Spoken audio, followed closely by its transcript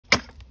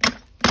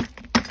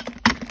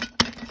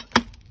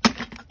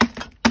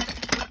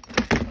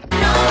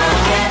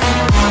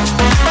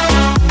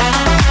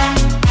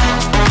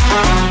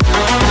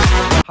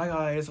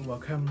guys,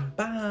 welcome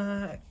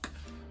back.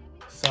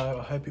 So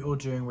I hope you're all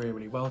doing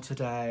really well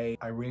today.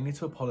 I really need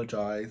to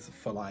apologize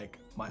for like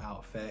my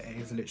outfit. It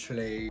is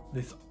literally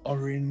this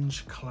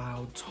orange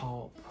cloud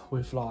top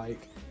with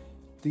like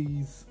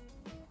these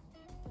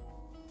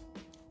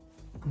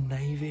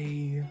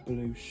navy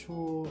blue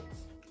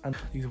shorts and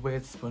these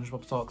weird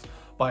SpongeBob socks,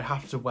 but I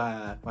have to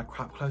wear my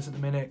crap clothes at the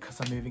minute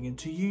because I'm moving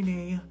into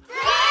uni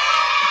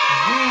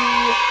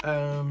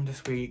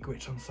this week,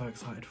 which I'm so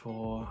excited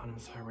for, and I'm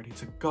so ready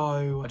to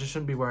go. I just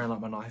shouldn't be wearing like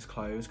my nice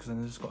clothes because then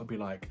they've just got to be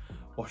like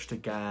washed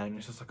again.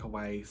 It's just like a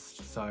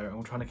waste. So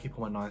I'm trying to keep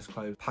all my nice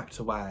clothes packed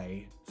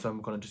away, so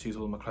I'm gonna just use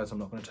all of my clothes I'm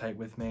not gonna take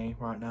with me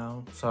right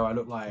now, so I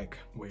look like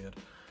weird.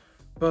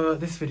 But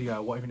this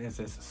video, what even is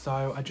this?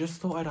 So I just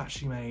thought I'd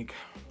actually make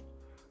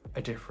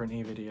a different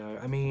video.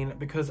 I mean,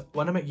 because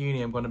when I'm at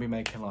uni, I'm going to be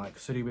making like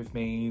study with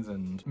me's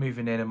and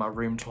moving in my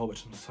room tour,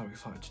 which I'm so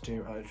excited to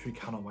do. I literally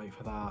cannot wait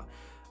for that.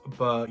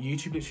 But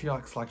YouTube literally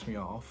like slagged me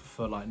off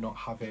for like not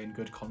having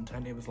good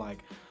content. It was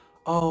like,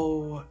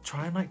 oh,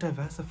 try and like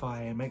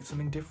diversify and make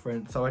something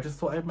different. So I just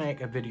thought I'd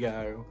make a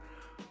video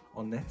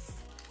on this.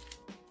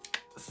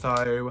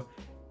 So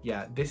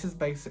yeah, this is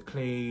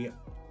basically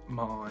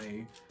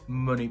my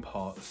money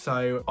pot.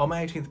 So on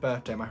my 18th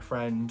birthday, my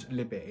friend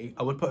Libby,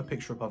 I would put a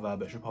picture up of her,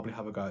 but she'll probably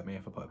have a go at me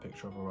if I put a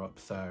picture of her up,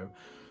 so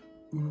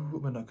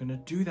we're not gonna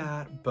do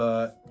that.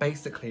 But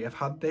basically, I've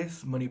had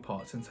this money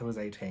pot since I was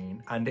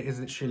 18, and it is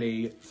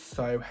literally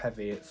so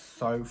heavy, it's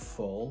so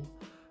full.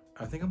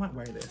 I think I might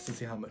weigh this to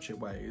see how much it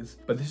weighs,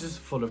 but this is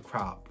full of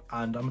crap,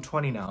 and I'm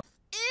 20 now.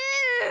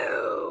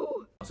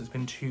 So it's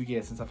been 2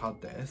 years since I've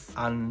had this,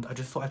 and I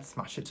just thought I'd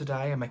smash it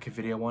today and make a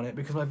video on it,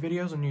 because my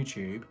videos on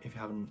YouTube, if you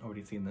haven't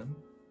already seen them,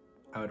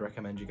 I would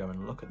recommend you go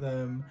and look at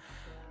them.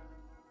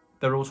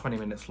 They're all 20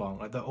 minutes long,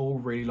 like they're all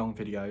really long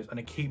videos, and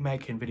I keep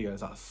making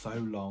videos that are so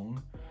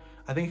long.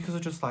 I think because I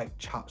just like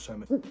chat so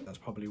much, that's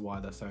probably why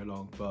they're so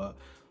long, but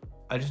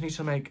I just need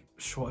to make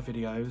shorter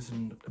videos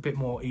and a bit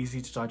more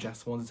easy to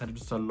digest ones instead of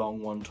just a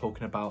long one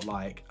talking about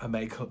like a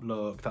makeup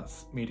look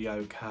that's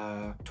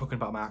mediocre, talking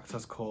about my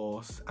access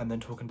course, and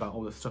then talking about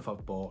all the stuff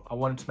I've bought. I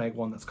wanted to make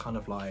one that's kind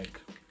of like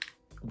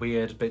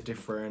weird, a bit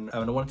different,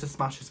 and I wanted to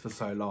smash this for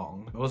so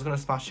long. I was going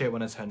to smash it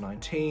when I turned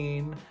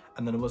 19,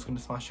 and then I was going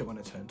to smash it when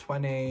I turned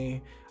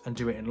 20 and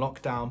do it in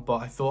lockdown, but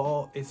I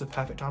thought it's a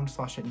perfect time to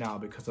smash it now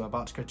because I'm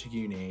about to go to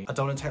uni. I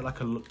don't want to take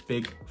like a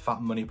big fat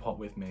money pot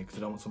with me because I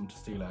don't want someone to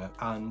steal it,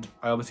 and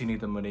I obviously need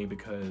the money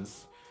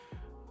because,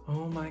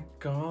 oh my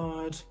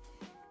god,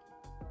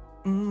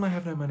 I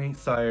have no money.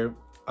 So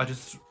I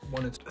just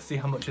wanted to see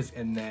how much is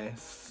in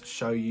this,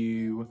 show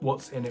you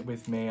what's in it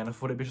with me, and I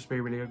thought it'd just be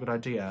a really good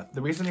idea.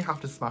 The reason you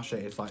have to smash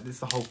it is like, this is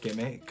the whole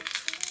gimmick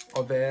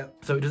of it.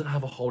 So it doesn't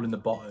have a hole in the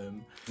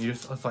bottom. You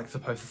just, it's like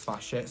supposed to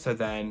smash it, so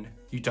then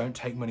you don't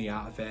take money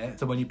out of it.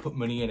 So when you put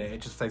money in it,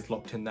 it just stays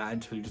locked in there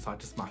until you decide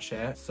to smash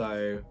it.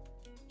 So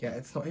yeah,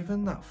 it's not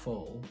even that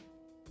full,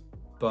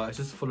 but it's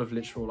just full of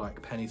literal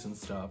like pennies and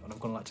stuff, and I'm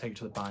gonna like take it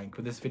to the bank.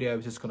 But this video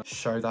is just gonna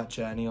show that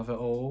journey of it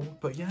all.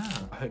 But yeah,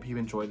 I hope you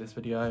enjoy this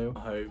video.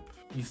 I hope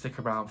you stick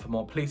around for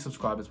more. Please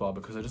subscribe as well,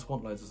 because I just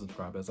want loads of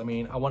subscribers. I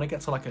mean, I want to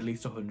get to like at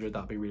least 100,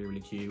 that'd be really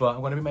cute. But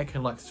I'm gonna be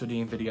making like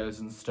studying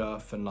videos and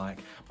stuff, and like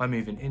my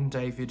moving in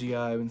day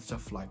video and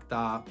stuff like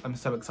that. I'm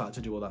so excited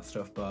to do all that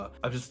stuff, but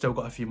I've just still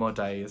got a few more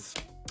days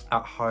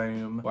at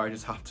home where I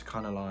just have to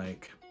kind of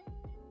like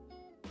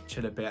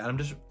chill a bit, and I'm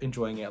just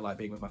enjoying it, like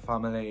being with my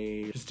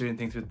family, just doing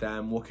things with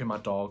them, walking my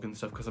dog and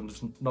stuff, because I'm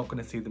just not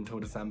going to see them till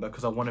December,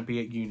 because I want to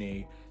be at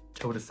uni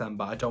till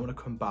December. I don't want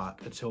to come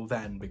back until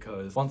then,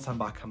 because once I'm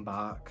back, I'm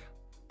back,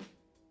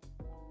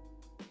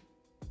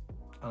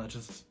 and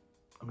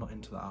I'm not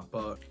into that.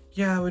 But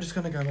yeah, we're just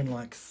gonna go and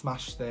like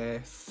smash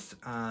this,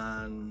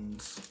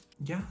 and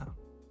yeah,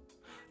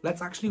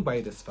 let's actually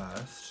weigh this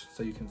first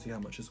so you can see how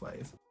much this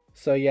weighs.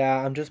 So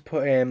yeah, I'm just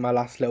putting my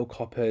last little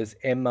coppers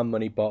in my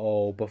money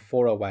bottle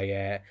before I weigh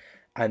it,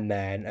 and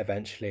then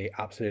eventually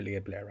absolutely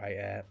obliterate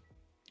it.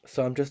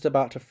 So I'm just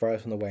about to throw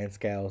it on the weighing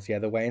scales. Yeah,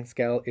 the weighing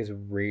scale is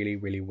really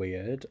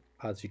weird,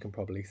 as you can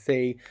probably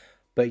see.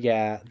 But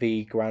yeah,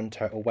 the grand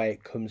total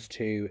weight comes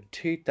to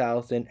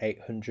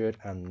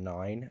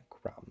 2,809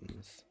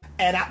 grams.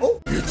 And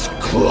it's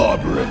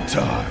clobbering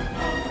time.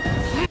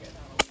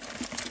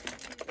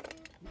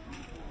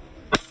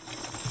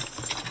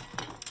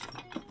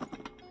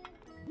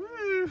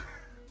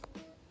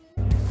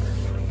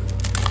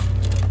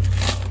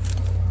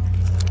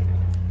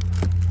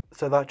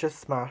 So that just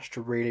smashed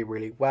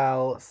really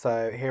well.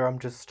 So here I'm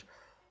just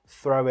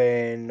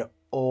throwing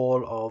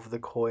all of the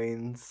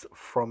coins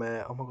from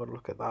it, oh my god,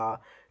 look at that,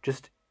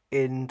 just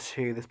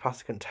into this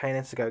plastic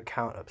container to go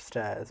count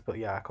upstairs. But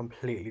yeah, I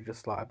completely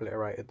just like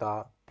obliterated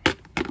that.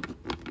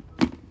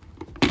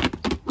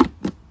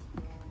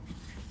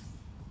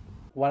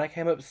 When I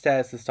came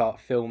upstairs to start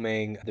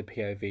filming the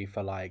POV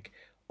for like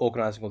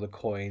organising all the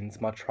coins,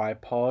 my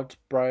tripod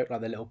broke,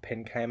 like the little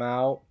pin came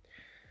out.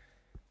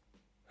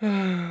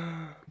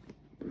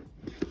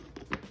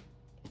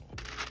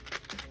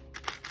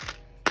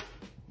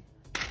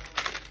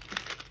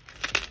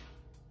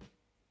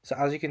 So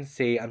as you can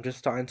see, I'm just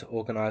starting to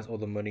organise all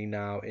the money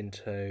now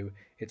into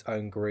its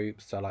own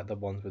groups. So like the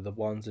ones with the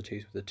ones, the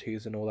twos with the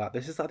twos and all that.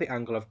 This is like the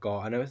angle I've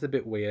got. I know it's a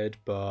bit weird,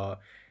 but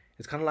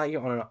it's kind of like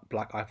you're on a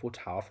Black Eiffel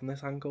Tower from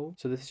this angle.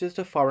 So this is just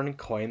a foreign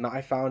coin that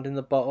I found in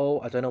the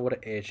bottle. I don't know what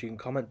it is. You can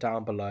comment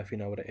down below if you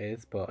know what it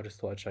is, but I just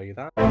thought I'd show you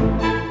that.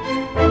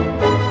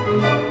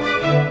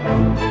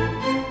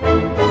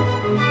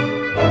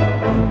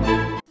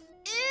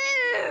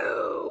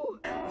 Ew!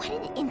 What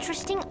an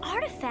interesting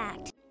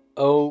artifact.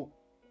 Oh,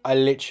 I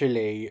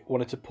literally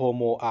wanted to pour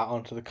more out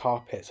onto the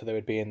carpet so they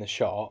would be in the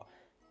shot.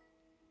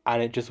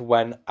 And it just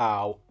went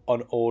out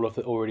on all of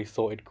the already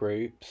sorted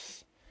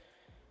groups.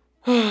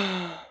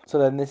 So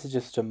then this is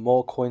just some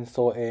more coin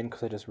sorting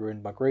because I just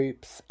ruined my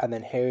groups. And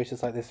then here is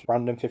just like this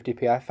random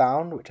 50p I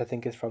found, which I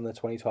think is from the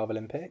 2012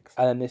 Olympics.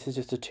 And then this is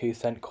just a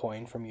 2-cent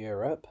coin from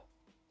Europe.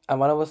 And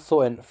when I was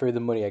sorting through the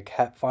money, I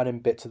kept finding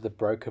bits of the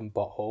broken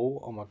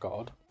bottle. Oh my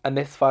god. And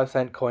this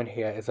 5-cent coin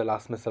here is the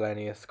last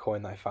miscellaneous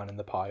coin that I found in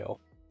the pile.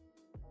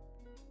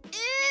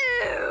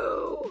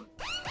 Ew!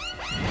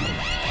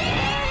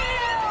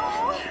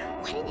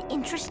 What an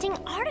interesting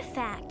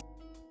artifact.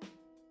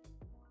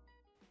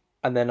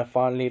 And then I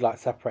finally like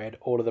separated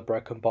all of the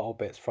broken bottle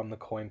bits from the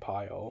coin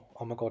pile.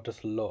 Oh my god,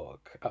 just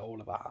look at all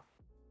of that.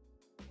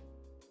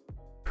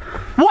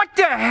 What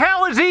the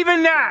hell is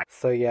even that?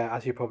 So yeah,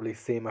 as you probably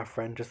see, my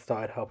friend just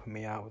started helping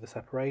me out with the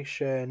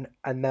separation.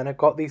 And then I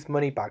got these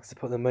money bags to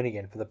put the money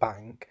in for the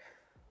bank.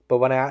 But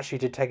when I actually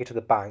did take it to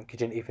the bank, you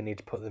didn't even need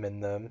to put them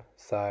in them.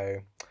 So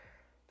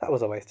that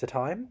was a waste of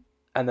time.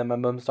 And then my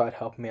mum started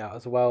helping me out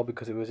as well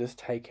because it was just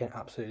taking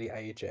absolutely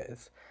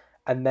ages.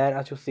 And then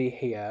as you'll see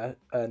here,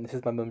 and this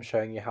is my mum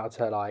showing you how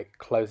to like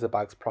close the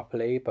bags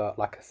properly. But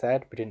like I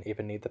said, we didn't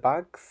even need the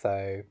bags.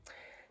 So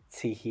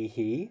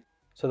tee-hee-hee.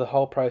 So the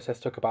whole process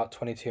took about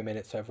 22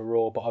 minutes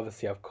overall, but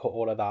obviously I've cut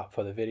all of that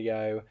for the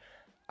video.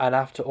 And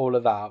after all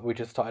of that, we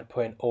just started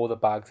putting all the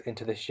bags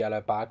into this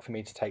yellow bag for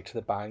me to take to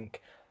the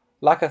bank.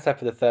 Like I said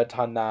for the third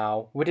time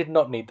now, we did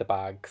not need the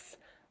bags,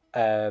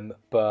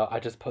 but I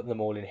just put them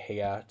all in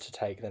here to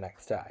take the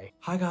next day.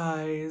 Hi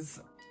guys!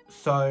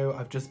 So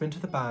I've just been to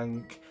the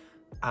bank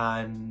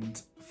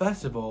and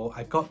first of all,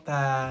 I got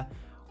there,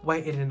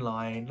 waited in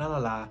line,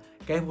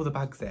 gave all the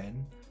bags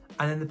in.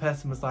 And then the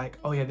person was like,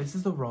 oh yeah, this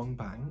is the wrong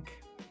bank.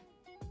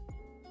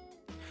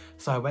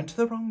 So I went to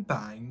the wrong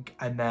bank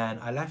and then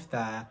I left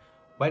there,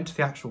 went to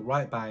the actual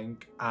right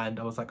bank and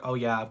I was like, oh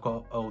yeah, I've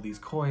got all these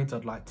coins.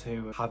 I'd like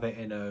to have it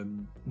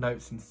in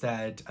notes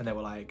instead. And they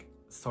were like,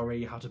 sorry,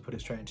 you have to put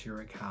it straight into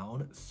your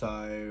account.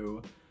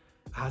 So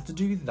I had to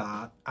do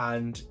that,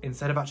 and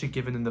instead of actually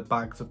giving them the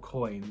bags of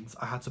coins,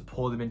 I had to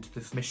pour them into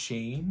this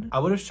machine. I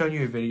would have shown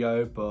you a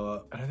video,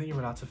 but I don't think you're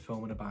allowed to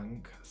film in a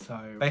bank.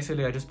 So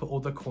basically I just put all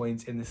the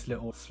coins in this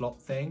little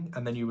slot thing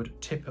and then you would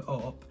tip it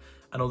up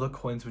and all the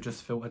coins would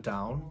just filter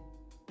down.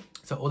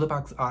 So all the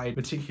bags, I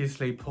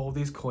meticulously put all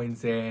these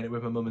coins in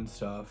with my mum and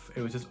stuff.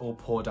 It was just all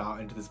poured out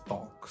into this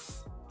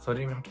box. So I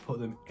didn't even have to put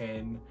them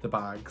in the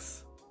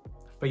bags.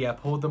 But yeah,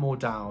 poured them all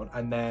down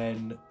and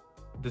then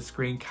the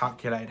screen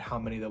calculated how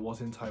many there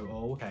was in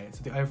total. Okay,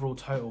 so the overall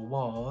total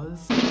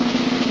was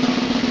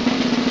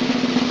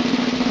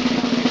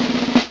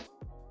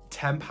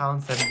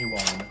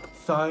 £10.71.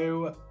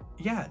 So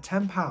yeah,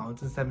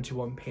 £10 and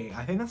 71p.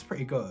 I think that's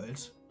pretty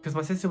good because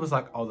my sister was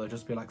like, oh, there'll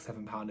just be like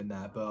 £7 in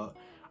there, but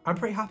I'm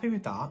pretty happy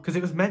with that because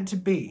it was meant to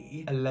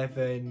be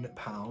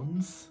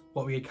 £11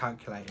 what we had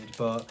calculated,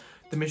 but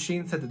the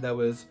machine said that there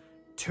was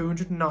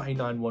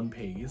 299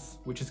 1p's,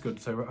 which is good,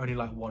 so we're only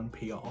like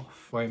 1p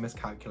off where we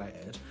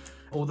miscalculated.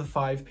 All the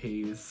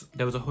 5p's,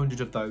 there was 100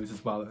 of those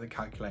as well that they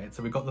calculated,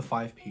 so we got the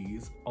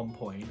 5p's on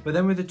point. But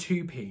then with the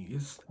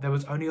 2p's, there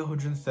was only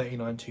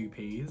 139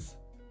 2p's.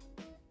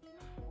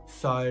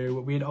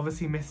 So we had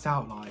obviously missed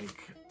out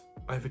like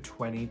over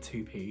 20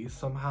 2p's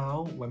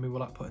somehow when we were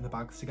like putting the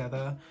bags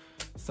together.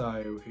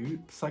 So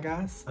oops, I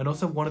guess. And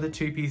also one of the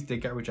 2p's did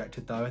get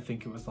rejected though. I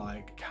think it was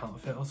like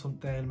counterfeit or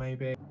something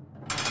maybe.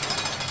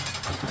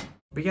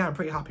 But yeah, I'm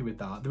pretty happy with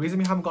that. The reason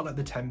we haven't got like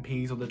the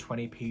 10p's or the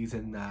 20p's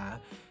in there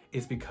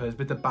is because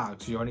with the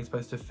bags, you're only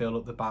supposed to fill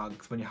up the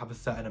bags when you have a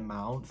certain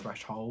amount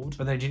threshold,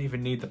 but they didn't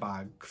even need the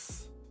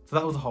bags. So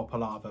that was a whole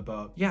palaver,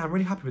 but yeah, I'm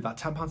really happy with that.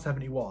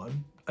 £10.71.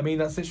 I mean,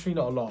 that's literally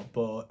not a lot,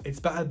 but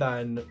it's better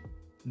than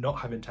not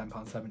having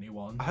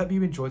 £10.71. I hope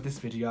you enjoyed this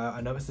video.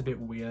 I know it's a bit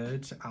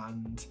weird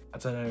and I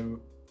don't know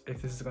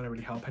if this is going to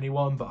really help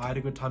anyone, but I had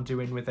a good time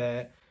doing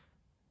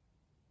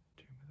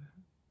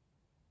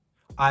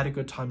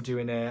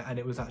it and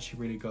it was actually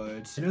really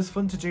good. It was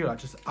fun to do, like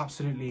just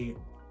absolutely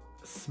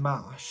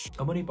smash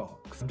a money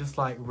box. I'm just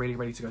like really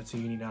ready to go to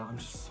uni now. I'm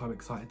just so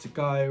excited to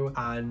go,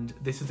 and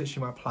this is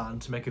actually my plan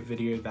to make a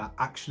video that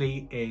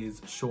actually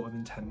is shorter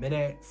than 10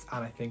 minutes,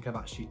 and I think I've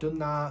actually done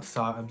that,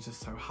 so I'm just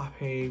so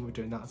happy we're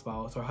doing that as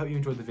well. So I hope you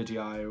enjoyed the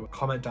video.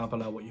 Comment down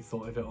below what you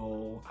thought of it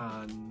all,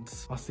 and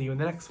I'll see you in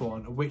the next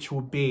one, which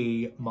will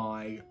be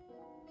my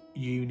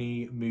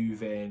uni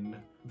move-in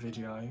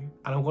video, and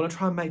I'm gonna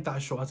try and make that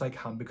as short as I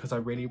can because I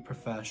really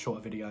prefer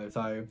shorter videos.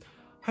 So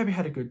Hope you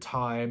had a good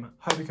time.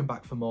 Hope you come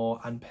back for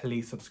more, and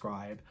please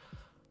subscribe.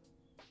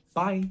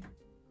 Bye.